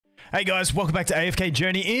Hey guys, welcome back to AFK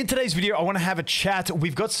Journey. In today's video, I want to have a chat.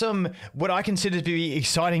 We've got some, what I consider to be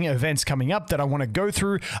exciting events coming up that I want to go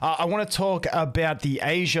through. I want to talk about the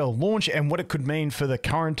Asia launch and what it could mean for the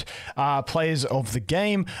current players of the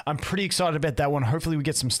game. I'm pretty excited about that one. Hopefully we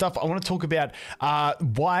get some stuff. I want to talk about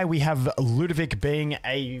why we have Ludovic being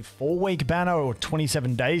a 4-week banner or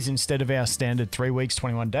 27 days instead of our standard 3 weeks,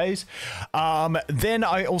 21 days. Then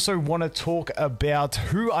I also want to talk about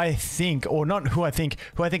who I think, or not who I think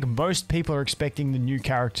most people are expecting the new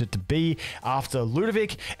character to be after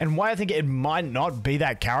Ludovic, and why I think it might not be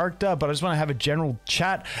that character, but I just want to have a general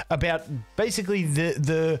chat about basically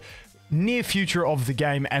the near future of the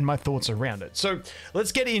game and my thoughts around it. So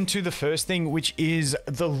let's get into the first thing, which is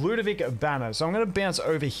the Ludovic banner. So I'm going to bounce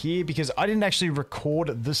over here because I didn't actually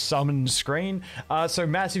record the summon screen. So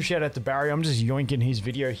massive shout out to Barry. I'm just yoinking his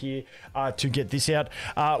video here to get this out,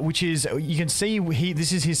 which is, you can see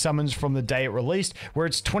this is his summons from the day it released, where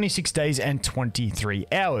it's 26 days and 23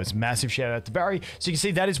 hours. Massive shout out to Barry. So you can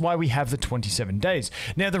see that is why we have the 27 days.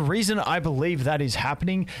 Now, the reason I believe that is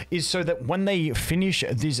happening is so that when they finish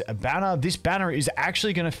this banner is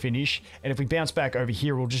actually going to finish, and if we bounce back over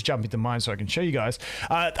here, we'll just jump into mine so I can show you guys.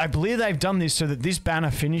 I believe they've done this so that this banner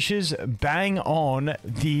finishes bang on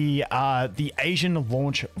the Asian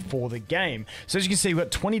launch for the game. So as you can see, we've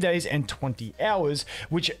got 20 days and 20 hours,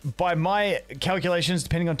 which by my calculations,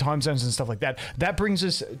 depending on time zones and stuff like that, that brings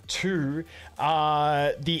us to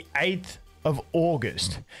the 8th of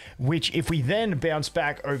August, which if we then bounce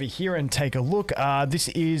back over here and take a look, this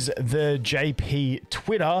is the JP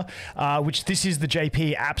Twitter, which this is the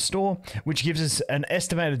JP App Store, which gives us an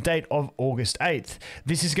estimated date of August 8th.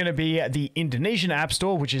 This is going to be the Indonesian App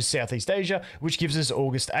Store, which is Southeast Asia, which gives us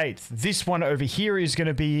August 8th. This one over here is going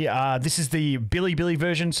to be, this is the Bilibili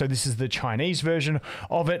version, so this is the Chinese version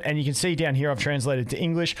of it, and you can see down here I've translated to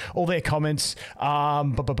English all their comments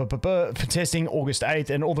for testing August 8th,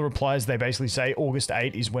 and all the replies, they basically say August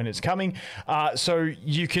 8th is when it's coming. So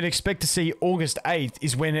you can expect to see August 8th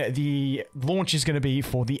is when the launch is going to be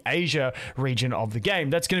for the Asia region of the game.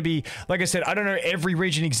 That's going to be, like I said, I don't know every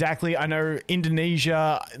region exactly. I know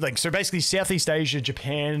Indonesia, so basically Southeast Asia,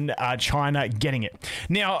 Japan, China getting it.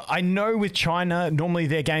 Now, I know with China, normally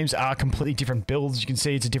their games are completely different builds. You can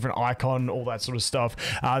see it's a different icon, all that sort of stuff.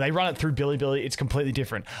 They run it through Bilibili. It's completely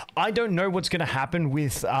different. I don't know what's going to happen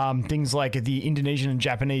with things like the Indonesian and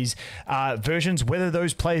Japanese versions, whether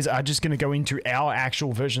those players are just going to go into our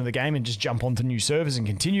actual version of the game and just jump onto new servers and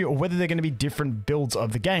continue, or whether they're going to be different builds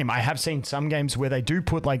of the game. I have seen some games where they do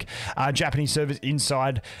put like Japanese servers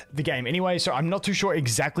inside the game anyway, so I'm not too sure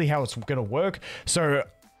exactly how it's going to work. So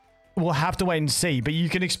we'll have to wait and see, but you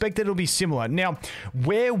can expect that it'll be similar. Now,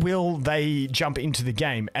 where will they jump into the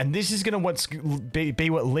game? And this is going to be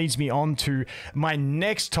what leads me on to my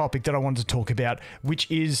next topic that I want to talk about,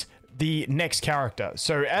 which is the next character.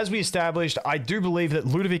 So as we established, I do believe that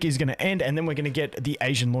Ludovic is going to end, and then we're going to get the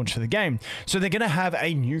Asian launch for the game. So they're going to have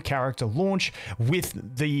a new character launch with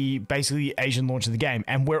the basically Asian launch of the game,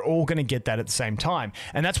 and we're all going to get that at the same time.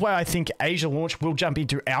 And that's why I think Asia launch will jump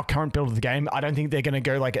into our current build of the game. I don't think they're going to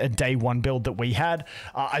go like a day one build that we had.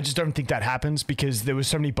 I just don't think that happens because there were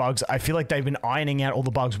so many bugs. I feel like they've been ironing out all the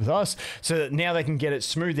bugs with us so that now they can get it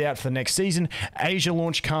smoothed out for the next season. Asia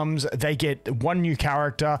launch comes, they get one new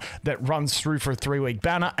character that runs through for a 3-week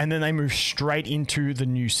banner, and then they move straight into the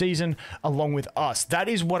new season along with us. That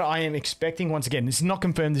is what I am expecting. Once again, this is not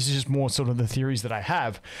confirmed. This is just more sort of the theories that I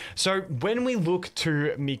have. So when we look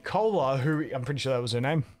to MIKOLA, who I'm pretty sure that was her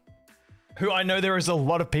name, who I know there is a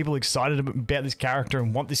lot of people excited about this character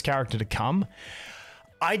and want this character to come,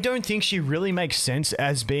 I don't think she really makes sense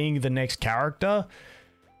as being the next character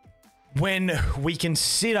when we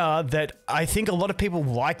consider that I think a lot of people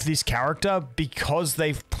like this character because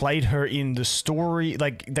they've played her in the story,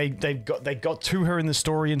 like they got to her in the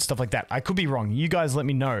story and stuff like that. I could be wrong. You guys let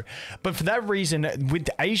me know. But for that reason, with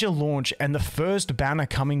Asia launch and the first banner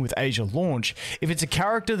coming with Asia launch, if it's a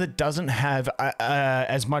character that doesn't have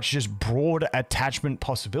as much just broad attachment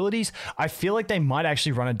possibilities, I feel like they might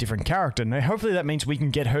actually run a different character. Now, hopefully that means we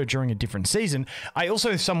can get her during a different season. I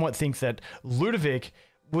also somewhat think that Ludovic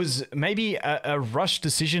was maybe a rushed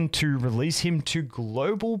decision to release him to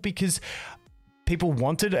global because people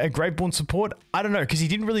wanted a Greatborn support. I don't know, because he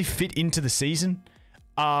didn't really fit into the season.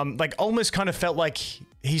 Like almost kind of felt like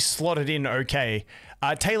he slotted in okay.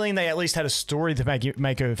 Taylene, they at least had a story to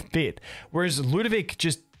make her fit, whereas Ludovic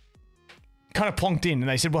just kind of plonked in and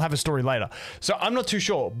they said we'll have a story later. So I'm not too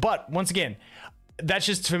sure, but once again, that's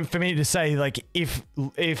just for me to say, like, if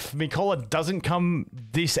MIKOLA doesn't come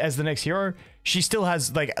this as the next hero, she still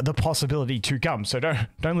has like the possibility to come. So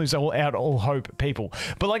don't lose all hope, people.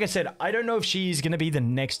 But like I said, I don't know if she's going to be the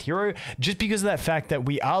next hero, just because of that fact that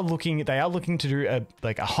they are looking to do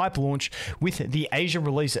a hype launch with the Asia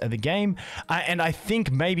release of the game, and I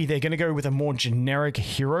think maybe they're going to go with a more generic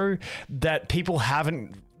hero that people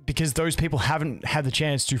haven't, because those people haven't had the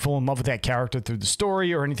chance to fall in love with that character through the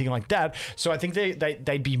story or anything like that. So I think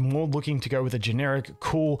they'd be more looking to go with a generic,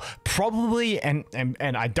 cool, probably, and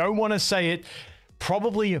I don't want to say it,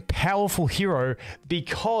 probably a powerful hero,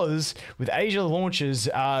 because with Asia launches,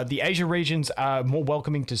 the Asia regions are more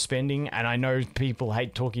welcoming to spending, and I know people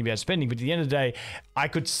hate talking about spending, but at the end of the day, I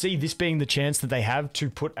could see this being the chance that they have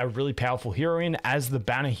to put a really powerful hero in as the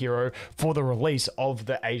banner hero for the release of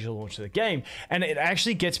the Asia launch of the game. And it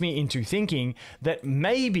actually gets me into thinking that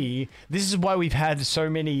maybe this is why we've had so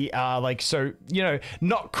many,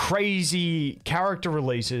 not crazy character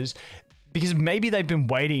releases, because maybe they've been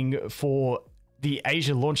waiting for the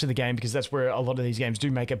Asia launch of the game, because that's where a lot of these games do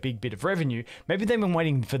make a big bit of revenue. Maybe they've been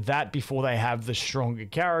waiting for that before they have the stronger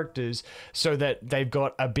characters, so that they've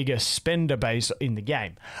got a bigger spender base in the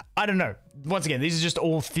game. I don't know. Once again, these are just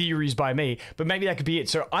all theories by me, but maybe that could be it.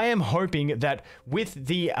 So I am hoping that with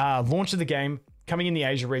the launch of the game coming in the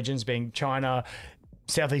Asia regions, being China,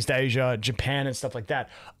 Southeast Asia, Japan, and stuff like that,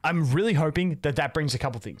 I'm really hoping that that brings a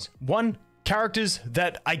couple things. One, characters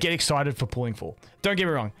that I get excited for pulling for. Don't get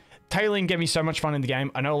me wrong, Tailing gave me so much fun in the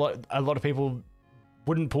game. I know a lot of people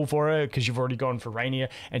wouldn't pull for her because you've already gone for Rainier,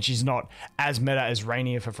 and she's not as meta as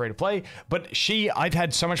Rainier for free to play. But I've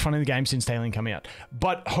had so much fun in the game since Tailing coming out.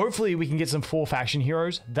 But hopefully we can get some 4 faction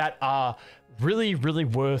heroes that are really, really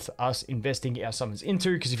worth us investing our summons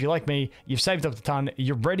into, because if you're like me, you've saved up the ton,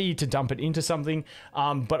 you're ready to dump it into something.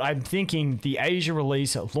 But I'm thinking the Asia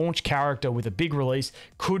release launch character with a big release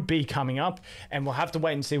could be coming up, and we'll have to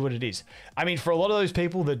wait and see what it is. I mean, for a lot of those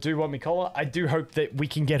people that do want MIKOLA, I do hope that we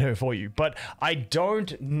can get her for you, but I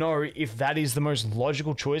don't know if that is the most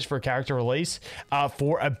logical choice for a character release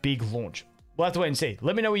for a big launch. We'll have to wait and see.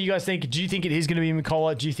 Let me know what you guys think. Do you think it is going to be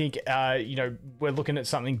MIKOLA? Do you think, we're looking at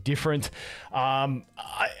something different?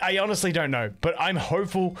 I honestly don't know, but I'm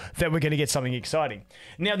hopeful that we're going to get something exciting.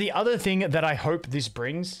 Now, the other thing that I hope this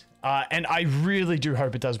brings, and I really do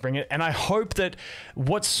hope it does bring it, and I hope that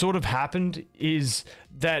what's sort of happened is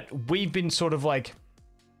that we've been sort of like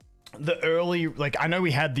the early, like, I know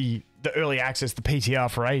we had the early access, the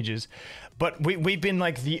PTR for ages, but we've been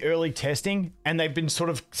like the early testing, and they've been sort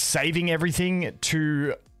of saving everything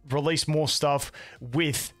to release more stuff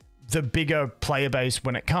with the bigger player base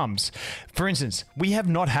when it comes. For instance, we have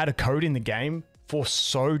not had a code in the game for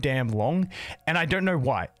so damn long, and I don't know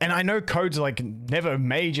why. And I know codes are like never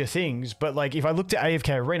major things, but like if I looked at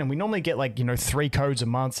AFK Arena, we normally get like 3 codes a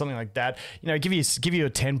month, something like that. Give you a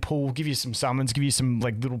 10 pool, give you some summons, give you some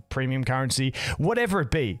like little premium currency, whatever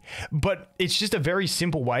it be. But it's just a very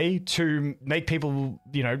simple way to make people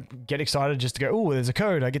get excited, just to go, oh, there's a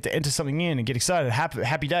code, I get to enter something in and get excited.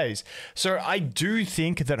 Happy days. So I do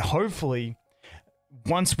think that hopefully,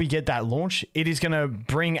 once we get that launch, it is going to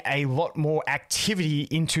bring a lot more activity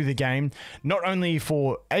into the game, not only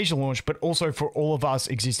for Asia launch, but also for all of us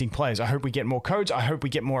existing players. I hope we get more codes. I hope we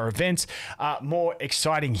get more events, more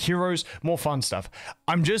exciting heroes, more fun stuff.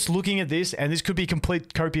 I'm just looking at this, and this could be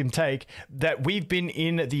complete copium take, that we've been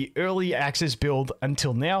in the early access build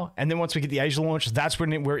until now, and then once we get the Asia launch, that's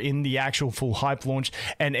when we're in the actual full hype launch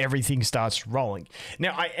and everything starts rolling.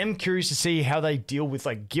 Now, I am curious to see how they deal with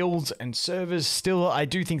like guilds and servers still. I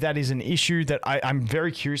do think that is an issue that I'm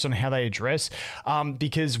very curious on how they address,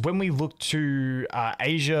 because when we look to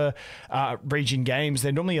Asia region games,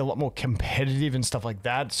 they're normally a lot more competitive and stuff like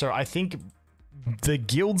that. So I think the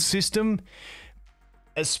guild system,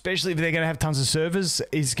 especially if they're going to have tons of servers,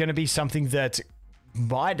 is going to be something that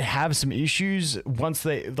might have some issues once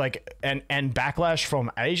they and backlash from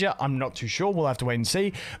Asia. I'm not too sure. We'll have to wait and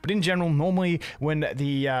see. But in general, normally when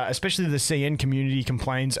the especially the CN community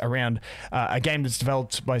complains around a game that's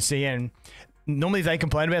developed by CN, normally they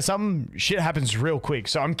complain about something, shit happens real quick.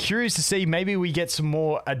 So I'm curious to see, maybe we get some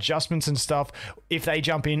more adjustments and stuff if they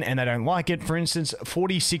jump in and they don't like it. For instance,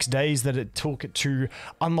 46 days that it took to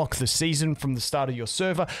unlock the season from the start of your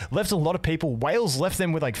server left a lot of people. Wales left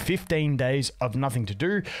them with like 15 days of nothing to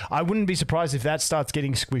do. I wouldn't be surprised if that starts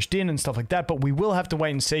getting squished in and stuff like that, but we will have to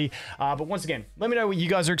wait and see. But once again, let me know what you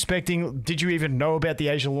guys are expecting. Did you even know about the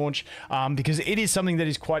Asia launch? Because it is something that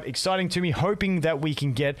is quite exciting to me, hoping that we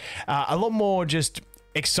can get a lot more just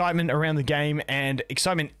excitement around the game and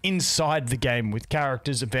excitement inside the game with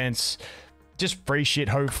characters, events, just free shit,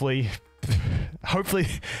 hopefully. hopefully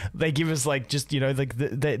they give us like just, you know, like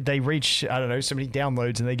they reach, I don't know, so many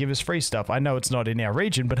downloads and they give us free stuff. I know it's not in our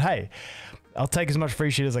region, but hey, I'll take as much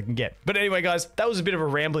free shit as I can get. But anyway, guys, that was a bit of a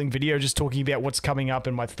rambling video just talking about what's coming up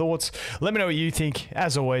and my thoughts. Let me know what you think.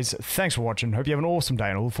 As always, thanks for watching. Hope you have an awesome day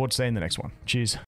and I look forward to seeing you in the next one. Cheers.